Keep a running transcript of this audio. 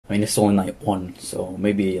I mean, it's only night 1, so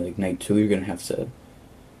maybe like night 2 you're gonna have to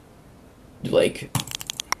do like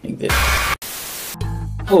this.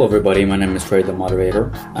 Hello everybody, my name is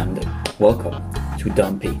CreatorTheModerator, and welcome to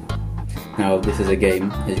Dumpy. Now this is a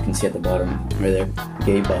game, as you can see at the bottom, right there,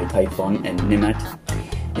 game by Typhon and Nimat,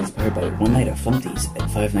 inspired by One Night of Funties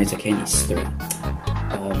and Five Nights at Candy's 3.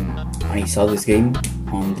 I saw this game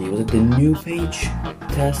on the, was it the new page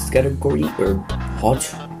test category, or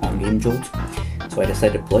hot, on Game Jolt. So I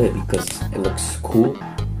decided to play it because it looks cool,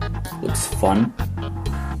 looks fun.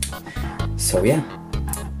 So yeah,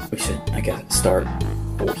 we should, I guess, start.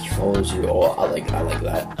 Oh, he follows you. Oh, I like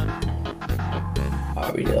that.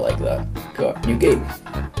 I really like that. Got new game.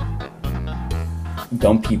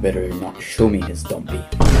 Dumpy better not show me his Dumpy.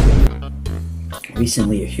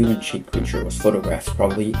 Recently, a human-shaped creature was photographed,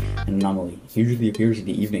 probably an anomaly. Usually appears in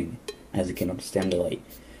the evening, as it cannot stand the light.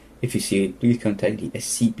 If you see it, please contact the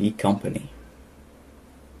SCP company.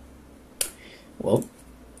 Well,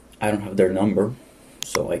 I don't have their number,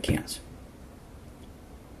 so I can't.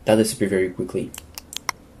 That disappeared very quickly.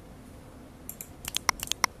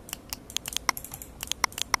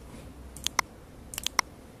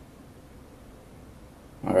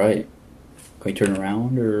 Alright. Can we turn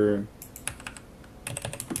around, or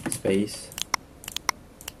space?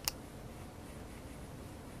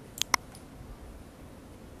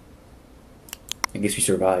 I guess we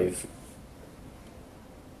survive.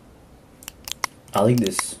 I like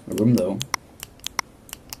this room though.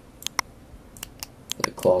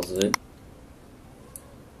 The closet.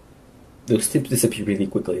 Those tips disappear really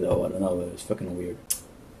quickly though, I don't know, it's fucking weird.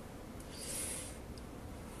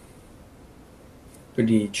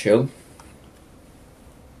 Pretty chill.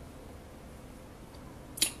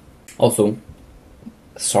 Also,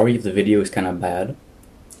 sorry if the video is kinda bad.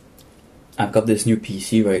 I've got this new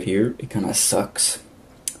PC right here, it kinda sucks.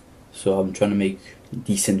 So I'm trying to make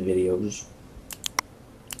decent videos.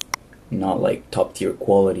 Not like top tier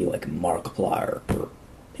quality like Markiplier or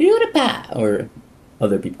PewDiePie or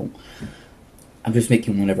other people. I'm just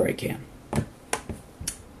making whenever I can.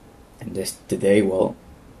 And this today, well,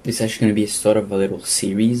 this is actually going to be a sort of a little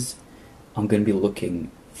series. I'm going to be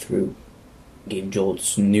looking through Game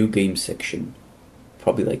Jolt's new game section,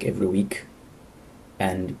 probably like every week,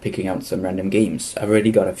 and picking out some random games. I've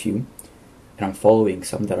already got a few, and I'm following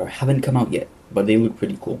some that haven't come out yet, but they look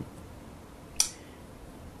pretty cool.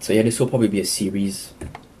 So yeah, this will probably be a series.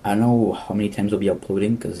 I don't know how many times I'll be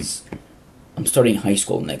uploading, because I'm starting high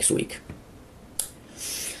school next week.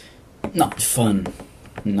 Not fun.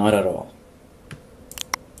 Not at all.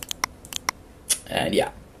 And yeah,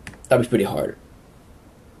 that was pretty hard.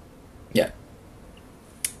 Yeah.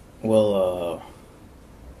 Well,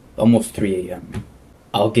 almost 3 AM.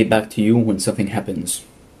 I'll get back to you when something happens.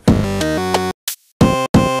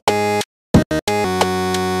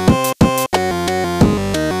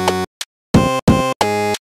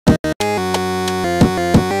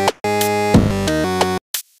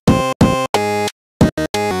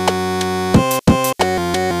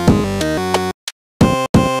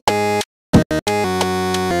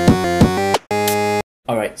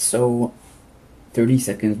 Alright, so 30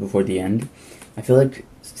 seconds before the end, I feel like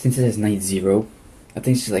since it is night 0, I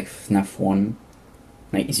think it's just like FNAF 1,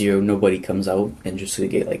 night 0, nobody comes out, and just to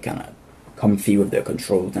get like kinda comfy with their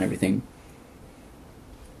controls and everything.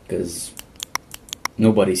 Because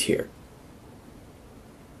nobody's here.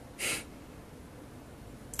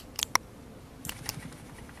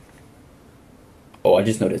 Oh, I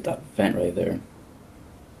just noticed that vent right there.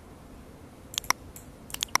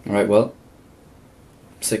 Alright, well,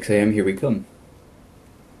 6 AM, here we come.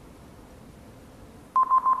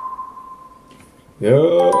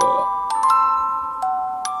 Yeah.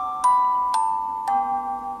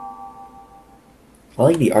 I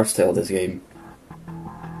like the art style of this game.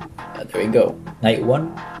 There we go. Night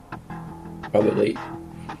 1? Probably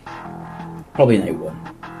night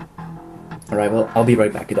 1. Alright, well, I'll be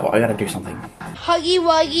right back though. I gotta do something. Huggy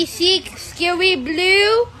Wuggy Seek, Scary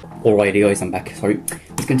Blue. Alrighty guys, I'm back. Sorry.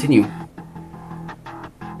 Let's continue.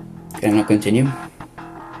 Can I not continue?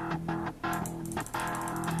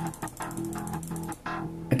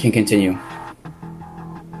 I can't continue.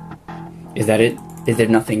 Is that it? Is there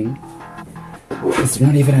nothing? Is there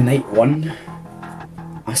not even a night 1?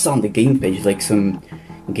 I saw on the game page like some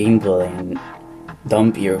gameplay and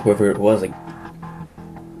Dumpy or whoever it was like,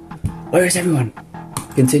 where is everyone?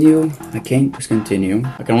 Continue? I can't press continue.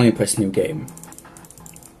 I can only press new game.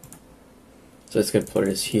 So let's get put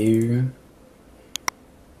this here.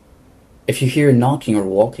 If you hear a knocking or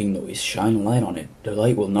walking noise, shine a light on it. The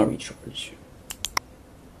light will not recharge.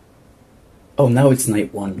 Oh, now it's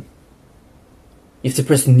night 1. You have to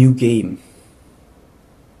press new game.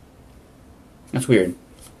 That's weird.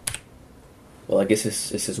 Well, I guess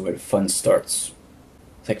this is where the fun starts.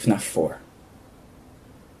 It's like FNAF 4.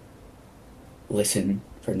 Listen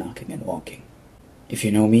for knocking and walking. If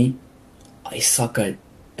you know me, I suck at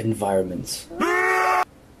environments.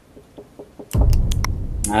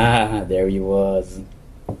 Ah, there he was.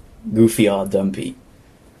 Goofy old Dumpy.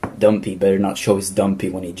 Dumpy better not show his Dumpy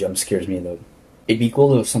when he jump scares me though. It'd be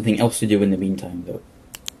cool to have something else to do in the meantime though.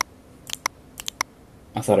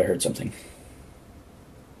 I thought I heard something.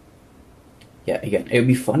 Yeah, again, it would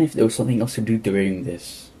be fun if there was something else to do during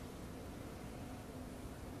this.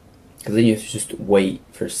 Because then you have to just wait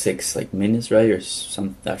for 6 minutes, right? Or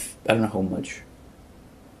some, I don't know how much.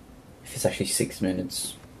 If it's actually 6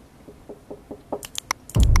 minutes.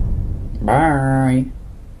 Bye!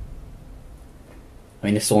 I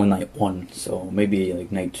mean, it's only night 1, so maybe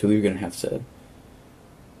night 2 you're gonna have to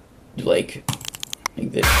do like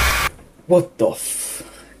this. What the f...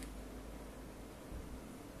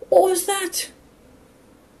 What was that?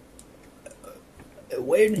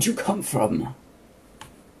 Where did you come from?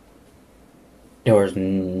 There was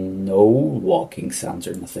no walking sounds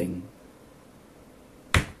or nothing.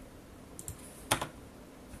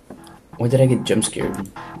 Why did I get jump scared?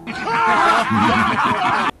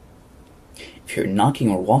 If you're knocking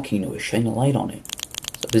or walking, no, shine a light on it.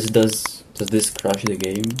 So this does this crash the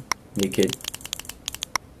game? Make it...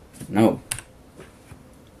 No.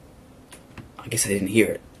 I guess I didn't hear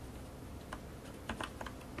it.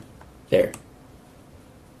 There.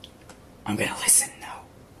 I'm gonna listen now,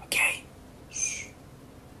 okay? Shh.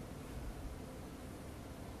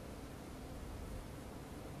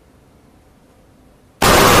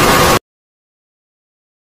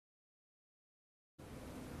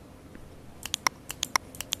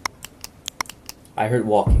 I heard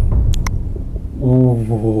walking.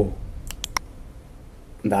 Ooh.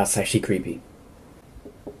 That's actually creepy.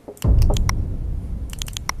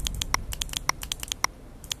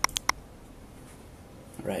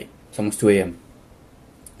 Alright, it's almost 2 AM.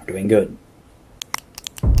 We're doing good.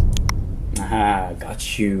 Aha,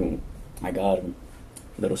 got you. I got him.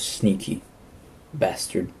 Little sneaky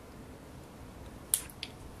bastard.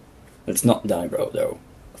 Let's not die, bro, though.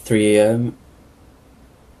 3 AM.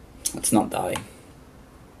 Let's not die.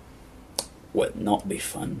 Would not be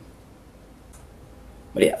fun.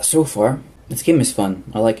 But yeah, so far, this game is fun.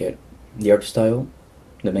 I like it. The art style,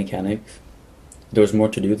 the mechanics. There was more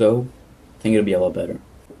to do, though. I think it'll be a lot better.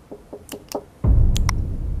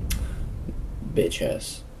 Bitch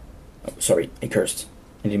ass. Oh, sorry, I cursed.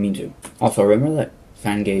 I didn't mean to. Also, remember that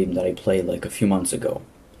fan game that I played a few months ago?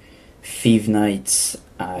 Five Nights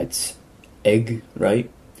at Egg, right?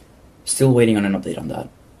 Still waiting on an update on that.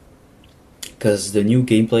 Because the new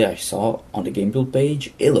gameplay I saw on the game build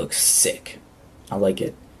page, it looks sick. I like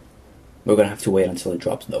it. We're gonna have to wait until it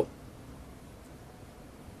drops though.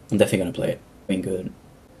 I'm definitely gonna play it. Doing good.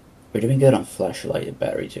 We're doing good on flashlight and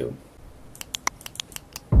battery too.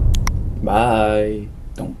 Bye.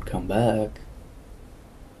 Don't come back.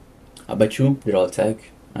 I bet you they'll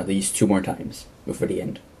attack at least 2 more times before the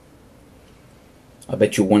end. I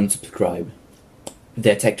bet you 1 subscribe. If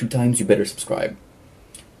they attack 2 times, you better subscribe.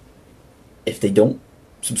 If they don't,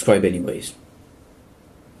 subscribe anyways.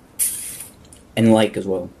 And like as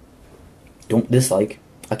well. Don't dislike.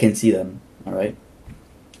 I can see them, alright?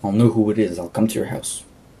 I'll know who it is. I'll come to your house.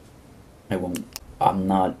 I won't. I'm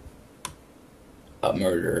not a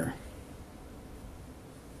murderer.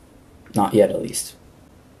 Not yet, at least.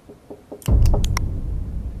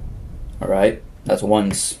 Alright? That's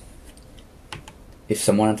once. If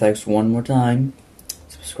someone attacks 1 more time,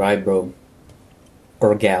 subscribe, bro.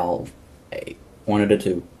 Or gal. Hey, 1 of the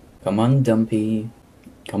 2. Come on, Dumpy.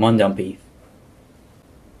 Come on, Dumpy.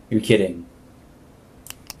 You're kidding.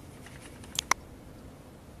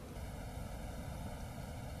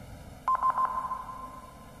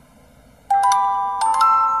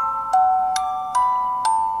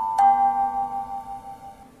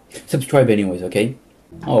 Subscribe anyways, okay?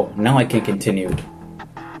 Oh, now I can continue.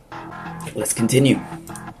 Let's continue.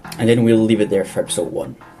 And then we'll leave it there for episode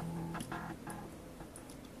 1.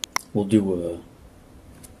 We'll do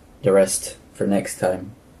the rest for next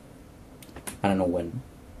time. I don't know when.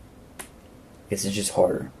 Guess it's just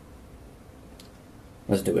harder.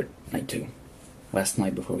 Let's do it. Night 2. Last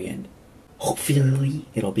night before we end. Hopefully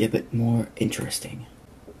it'll be a bit more interesting.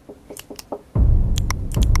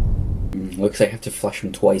 Looks like I have to flush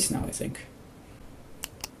him twice now, I think.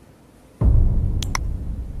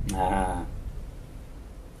 Ah.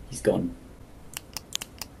 He's gone.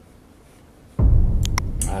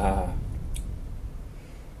 Ah.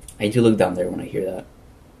 I need to look down there when I hear that.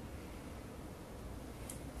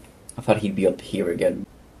 I thought he'd be up here again.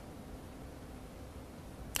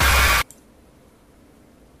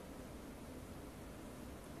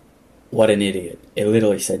 What an idiot. It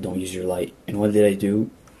literally said don't use your light. And what did I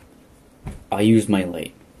do? I used my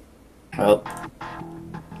light. Well,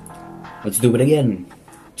 let's do it again.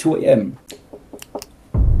 2 AM.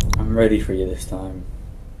 I'm ready for you this time.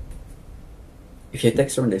 If you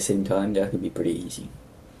text around the same time, that could be pretty easy.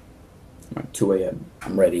 Alright, 2 AM.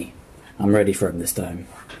 I'm ready. I'm ready for him this time.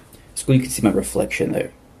 It's cool you can see my reflection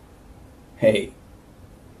there. Hey.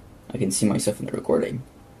 I can see myself in the recording.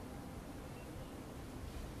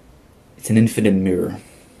 It's an infinite mirror.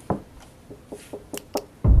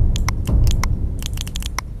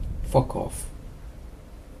 Fuck off.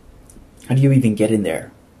 How do you even get in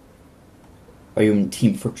there? Are you in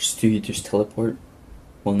Team Fortress 2, you just teleport?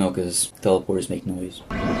 Well, no, because teleporters make noise.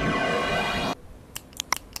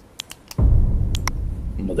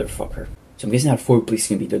 Motherfucker. So I'm guessing that 4 places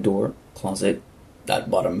can be the door, closet,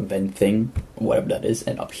 that bottom vent thing, whatever that is,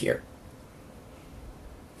 and up here.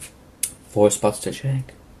 4 spots to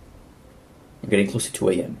check. We're getting close to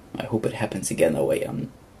 2 AM. I hope it happens again that way.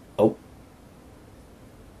 Oh.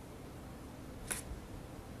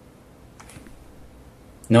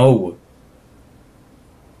 No!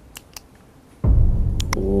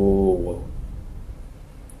 Oh.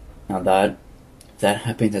 Now that, if that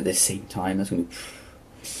happens at the same time, that's gonna be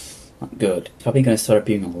not good. It's probably gonna start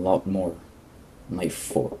appearing a lot more. Like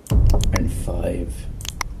 4 and 5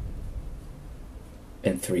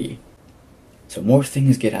 and 3. So more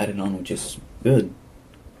things get added on, which is good.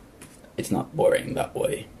 It's not boring that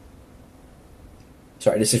way.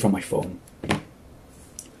 Sorry, this is from my phone.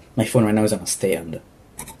 My phone right now is on a stand.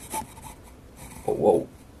 Oh, whoa,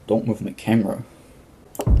 don't move my camera.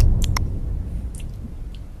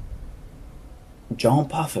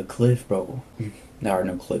 Jump off a cliff, bro. There are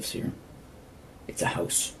no cliffs here. It's a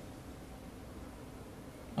house.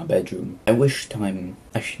 A bedroom. I wish time...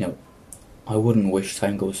 Actually, no. I wouldn't wish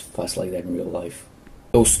time goes fast like that in real life.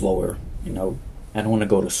 Go slower, you know? I don't want to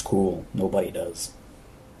go to school. Nobody does.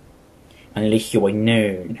 Unless you're a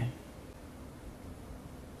nerd.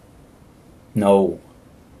 No.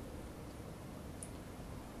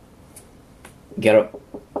 Get up.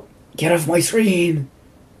 Get off my screen!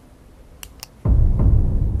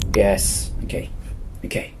 Yes. Okay.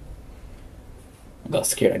 Okay. I got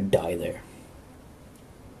scared I'd die there.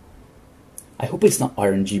 I hope it's not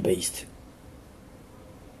RNG based.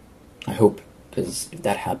 I hope, because if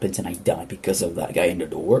that happens and I die because of that guy in the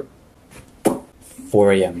door.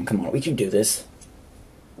 4 AM, come on, we can do this.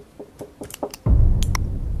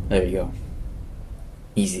 There you go.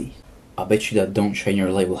 Easy. I bet you that don't shine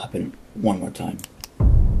your light will happen one more time.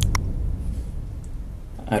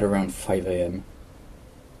 At around 5 AM.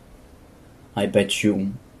 I bet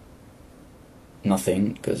you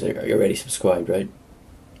nothing, because you're already subscribed, right?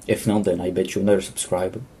 If not, then I bet you another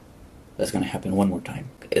subscribe. That's gonna happen one more time.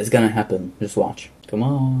 It's gonna happen. Just watch. Come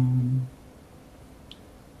on.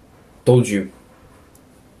 Told you.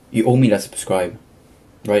 You owe me that subscribe.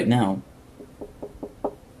 Right now.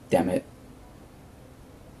 Damn it.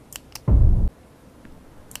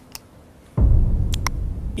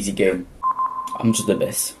 Easy game. I'm just the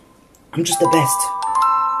best. I'm just the best.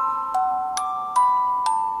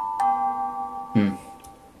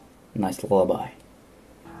 Nice lullaby.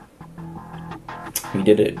 We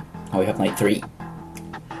did it. Now we have night 3.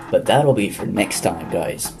 But that'll be for next time,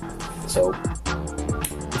 guys. So,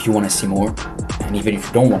 if you want to see more, and even if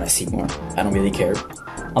you don't want to see more, I don't really care.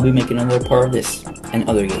 I'll be making another part of this, and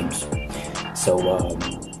other games. So,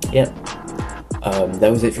 yeah. That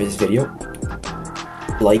was it for this video.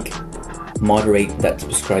 Like, moderate that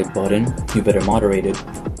subscribe button. You better moderate it.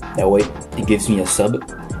 That way, it gives me a sub,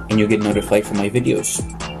 and you'll get notified for my videos.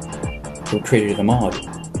 So,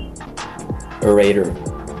 CreatorTheModerator.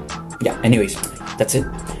 Yeah, anyways, that's it.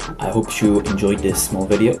 I hope you enjoyed this small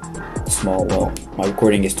video. Well, my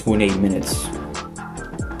recording is 28 minutes.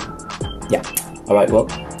 Yeah, alright, well,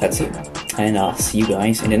 that's it. And I'll see you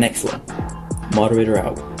guys in the next one. Moderator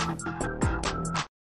out.